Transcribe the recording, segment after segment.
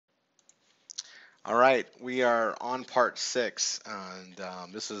All right, we are on part six,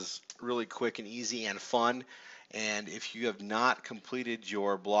 and this is really quick and easy and fun. And if you have not completed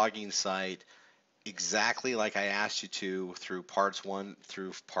your blogging site exactly like I asked you to through parts one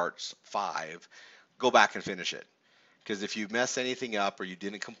through parts five, go back and finish it. Because if you mess anything up or you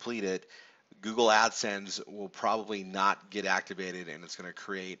didn't complete it, Google AdSense will probably not get activated and it's going to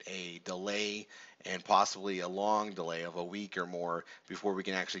create a delay and possibly a long delay of a week or more before we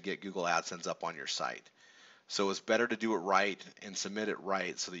can actually get Google AdSense up on your site. So it's better to do it right and submit it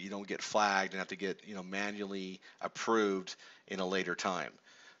right so that you don't get flagged and have to get, manually approved in a later time.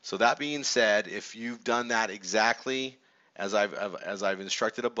 So that being said, if you've done that exactly as I've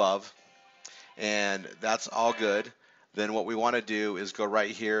instructed above, and that's all good, then what we want to do is go right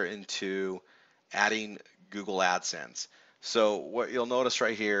here into adding Google AdSense. So what you'll notice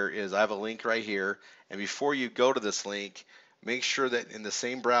right here is I have a link right here, and before you go to this link, make sure that in the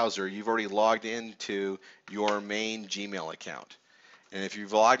same browser you've already logged into your main Gmail account. And if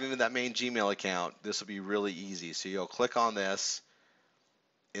you've logged into that main Gmail account, this will be really easy. So you'll click on this.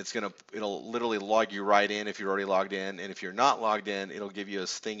 It'll literally log you right in if you're already logged in, and if you're not logged in, it'll give you a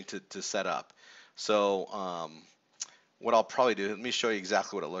thing to set up. So what I'll probably do, let me show you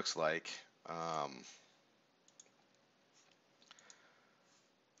exactly what it looks like.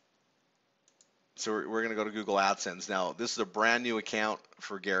 So we're going to go to Google AdSense. Now, this is a brand new account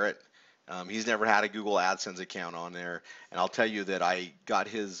for Garrett. He's never had a Google AdSense account on there. And I'll tell you that I got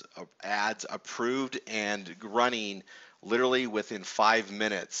his ads approved and running literally within 5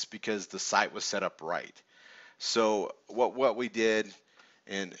 minutes because the site was set up right. So what we did,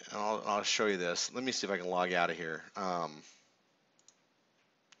 and I'll show you this. Let me see if I can log out of here and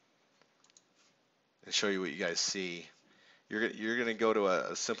show you what you guys see. You're gonna go to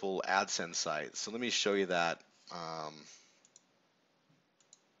a simple AdSense site. So let me show you that.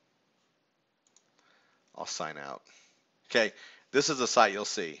 I'll sign out. Okay, this is the site you'll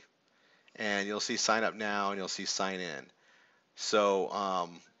see, and you'll see sign up now, and you'll see sign in. So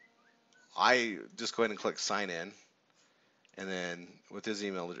I just go ahead and click sign in, and then with his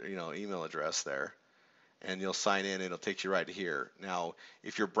email address there, and you'll sign in. It'll take you right to here. Now,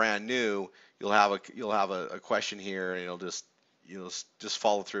 if you're brand new, you'll have a question here, and you'll just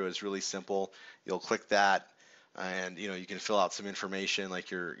follow through. It's really simple. You'll click that, and you can fill out some information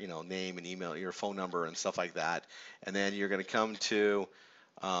like your name and email, your phone number, and stuff like that. And then you're going to come to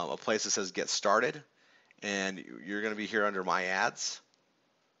a place that says Get Started, and you're going to be here under My Ads.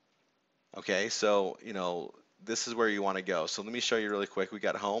 Okay, so this is where you want to go. So let me show you really quick. We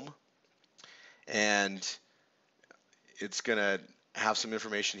got Home, and it's going to have some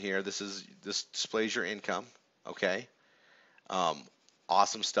information here. This displays your income. Okay. Um,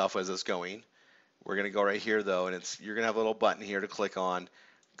 awesome stuff as it's going. We're going to go right here though, and you're going to have a little button here to click on.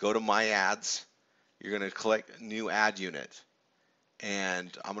 Go to My Ads. You're going to click New Ad Unit,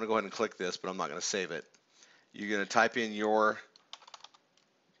 and I'm going to go ahead and click this, but I'm not going to save it. You're going to type in your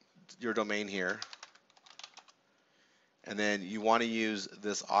domain here, and then you want to use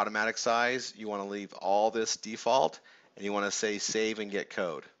this automatic size. You want to leave all this default, and you want to say Save and Get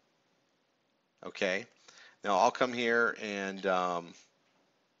Code. Okay. Now I'll come here and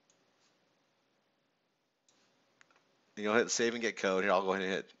you'll hit Save and Get Code. Here, I'll go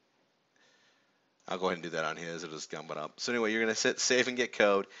ahead and do that on his. It'll just gum it up. So anyway, you're going to hit Save and Get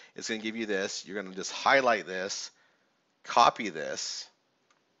Code. It's going to give you this. You're going to just highlight this, copy this,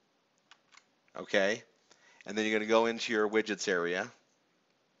 okay, and then you're going to go into your widgets area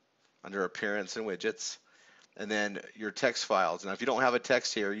under Appearance and Widgets, and then your text files. Now, if you don't have a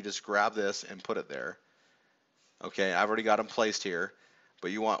text here, you just grab this and put it there. Okay, I've already got them placed here, but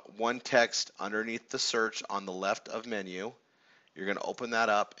you want one text underneath the search on the left of menu. You're going to open that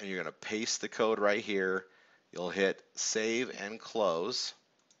up and you're going to paste the code right here. You'll hit Save and Close.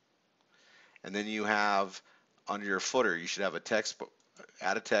 And then you have under your footer, you should have a text,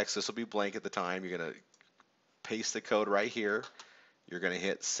 add a text. This will be blank at the time. You're going to paste the code right here. You're going to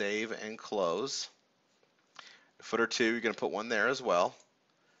hit Save and Close. Footer 2, you're going to put one there as well.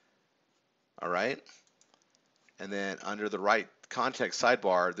 All right. And then under the right context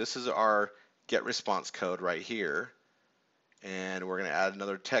sidebar, this is our get response code right here. And we're going to add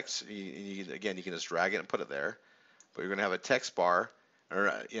another text. Again, you can just drag it and put it there. But you're going to have a text bar,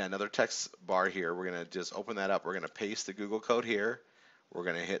 or another text bar here. We're going to just open that up. We're going to paste the Google code here. We're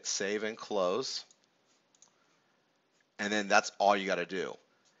going to hit Save and Close. And then that's all you got to do.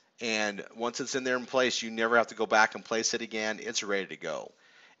 And once it's in there in place, you never have to go back and place it again. It's ready to go.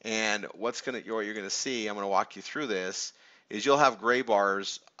 And what you're going to see, I'm going to walk you through this, is you'll have gray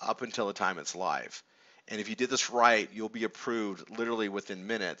bars up until the time it's live. And if you did this right, you'll be approved literally within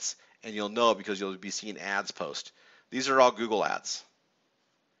minutes, and you'll know because you'll be seeing ads post. These are all Google ads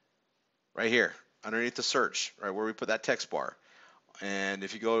right here underneath the search, right where we put that text bar. And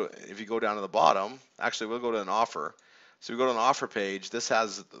if you go down to the bottom, actually we'll go to an offer. So we go to an offer page. This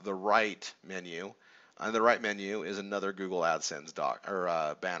has the right menu. On the right menu is another Google AdSense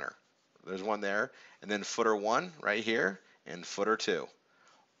banner. There's one there, and then footer one right here, and footer two.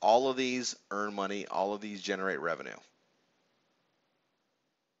 All of these earn money. All of these generate revenue.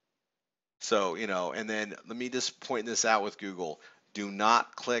 So, and then let me just point this out with Google. Do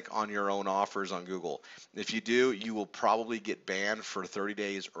not click on your own offers on Google. If you do, you will probably get banned for 30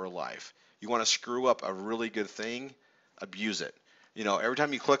 days or life. You want to screw up a really good thing, abuse it. Every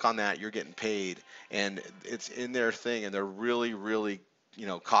time you click on that, you're getting paid, and it's in their thing, and they're really, really,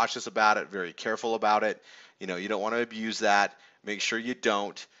 cautious about it, very careful about it. You don't want to abuse that. Make sure you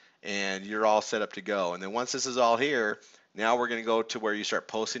don't, and you're all set up to go. And then once this is all here, now we're going to go to where you start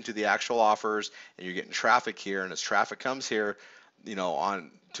posting to the actual offers, and you're getting traffic here. And as traffic comes here,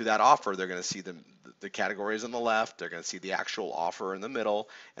 on to that offer, they're going to see the categories on the left. They're going to see the actual offer in the middle,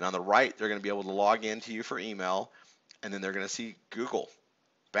 and on the right, they're going to be able to log into you for email, and then they're going to see Google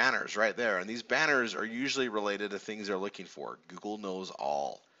banners right there. And these banners are usually related to things they're looking for. Google knows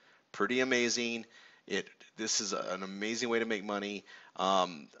all. Pretty amazing. This is an amazing way to make money.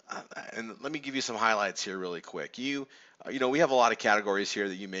 And let me give you some highlights here really quick. We have a lot of categories here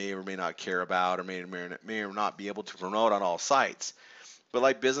that you may or may not care about, or may or not be able to promote on all sites. But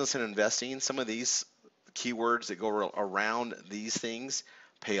like business and investing, some of these keywords that go around these things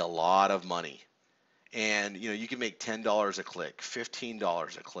pay a lot of money. And you can make $10 a click,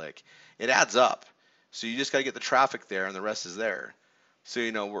 $15 a click. It adds up. So you just got to get the traffic there, and the rest is there. So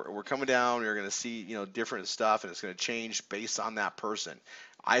we're coming down. You're going to see different stuff, and it's going to change based on that person.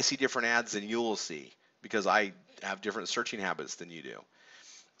 I see different ads than you will see because I have different searching habits than you do.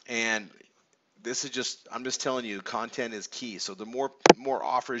 And I'm just telling you, content is key. So the more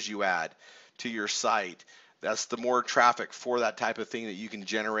offers you add to your site, that's the more traffic for that type of thing that you can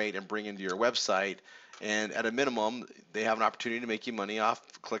generate and bring into your website. And at a minimum, they have an opportunity to make you money off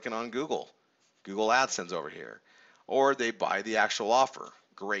clicking on Google AdSense over here. Or they buy the actual offer.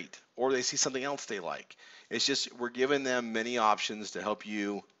 Great. Or they see something else they like. It's just we're giving them many options to help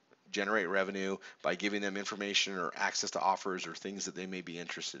you generate revenue by giving them information or access to offers or things that they may be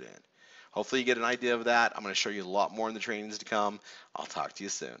interested in. Hopefully you get an idea of that. I'm going to show you a lot more in the trainings to come. I'll talk to you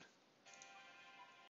soon.